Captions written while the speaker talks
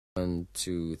1,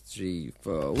 2, 3,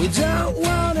 4. We don't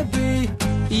wanna be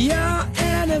your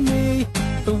enemy,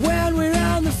 but when we're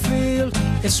on the field,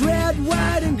 it's red,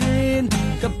 white and green.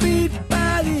 Got beat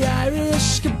by the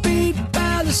Irish, got beat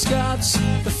by the Scots.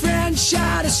 The French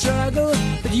had a struggle,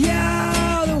 but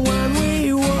you're the one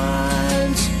we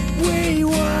want. We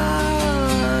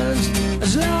want.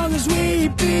 As long as we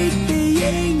beat the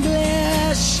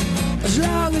English, as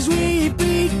long as we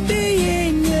beat the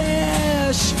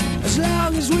English, as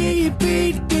long as we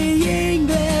beat the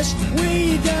English,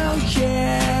 we don't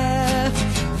care.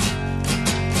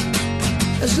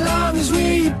 As long as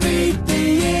we beat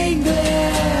the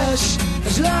English,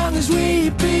 as long as we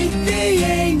beat the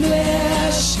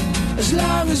English, as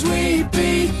long as we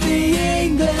beat the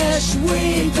English,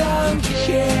 we don't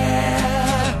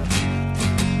care.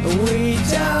 We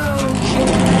don't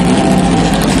care.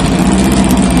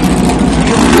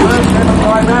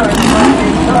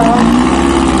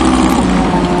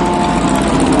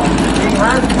 He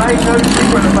has made no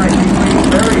secret about his being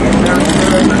very determined.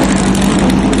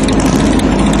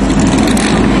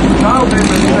 Carl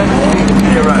Newman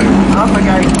 17-0, up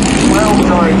against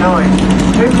 12.99.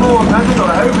 Tim Moore hasn't got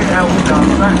a hope it helps us.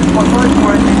 That's what most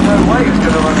worries in no way is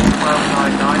going to run at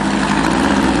 12.99.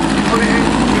 Put it in,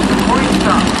 keep the points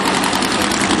up.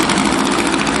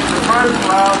 The pro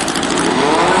cloud.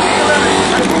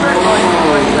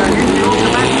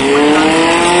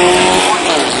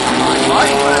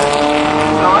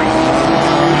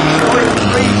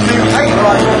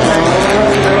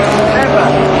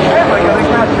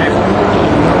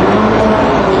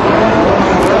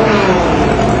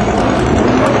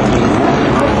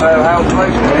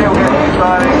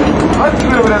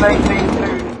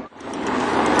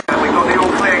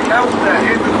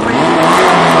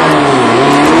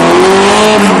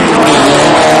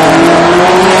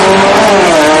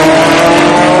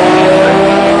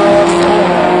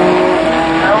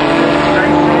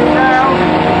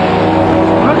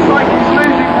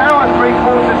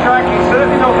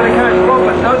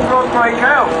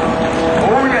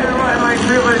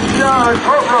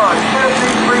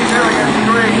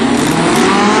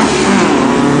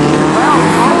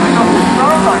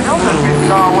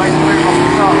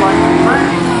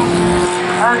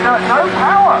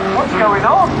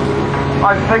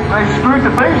 I think they screwed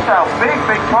the boost out. Big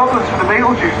problems for the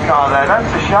Beetlejuice car there. That's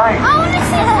a shame. I want to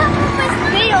see what happens with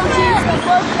Beetlejuice and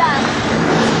Wolfgang.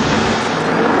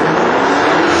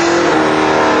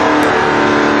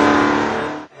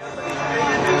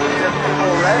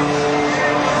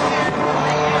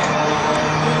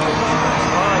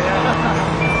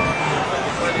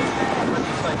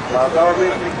 Darby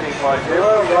 1650,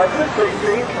 Roger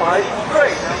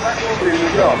 1653. That will do the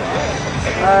job.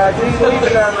 Diesel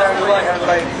down there on the right hand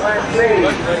lane, plan B.